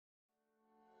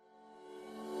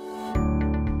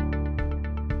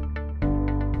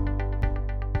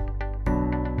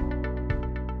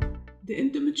The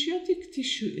endometriotic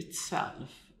tissue itself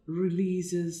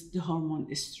releases the hormone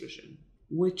estrogen,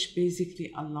 which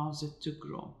basically allows it to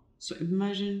grow. So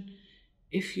imagine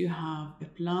if you have a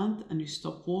plant and you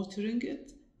stop watering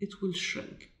it, it will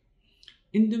shrink.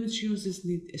 Endometriosis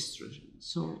needs estrogen.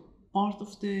 So part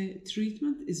of the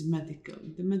treatment is medical.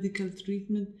 The medical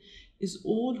treatment is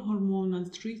all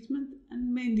hormonal treatment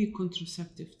and mainly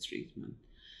contraceptive treatment.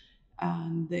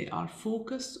 And they are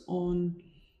focused on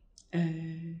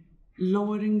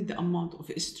lowering the amount of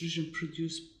estrogen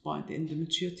produced by the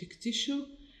endometriotic tissue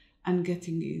and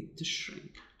getting it to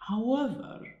shrink.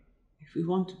 However, if we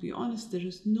want to be honest, there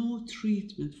is no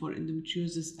treatment for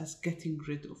endometriosis as getting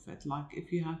rid of it. Like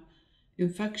if you have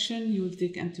infection, you will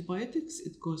take antibiotics,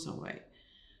 it goes away.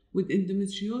 With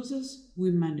endometriosis, we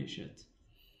manage it.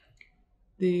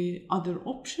 The other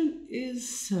option is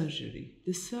surgery.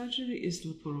 The surgery is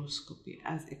laparoscopy,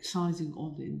 as excising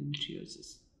all the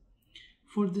endometriosis.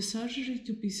 For the surgery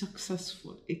to be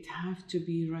successful, it has to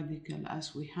be radical,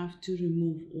 as we have to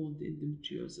remove all the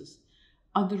endometriosis.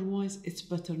 Otherwise, it's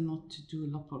better not to do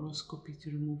laparoscopy to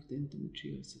remove the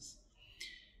endometriosis.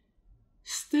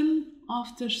 Still,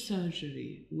 after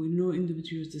surgery, we know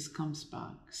endometriosis comes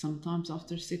back, sometimes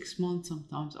after 6 months,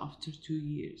 sometimes after 2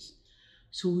 years.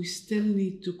 So we still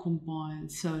need to combine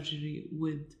surgery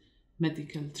with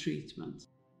medical treatment.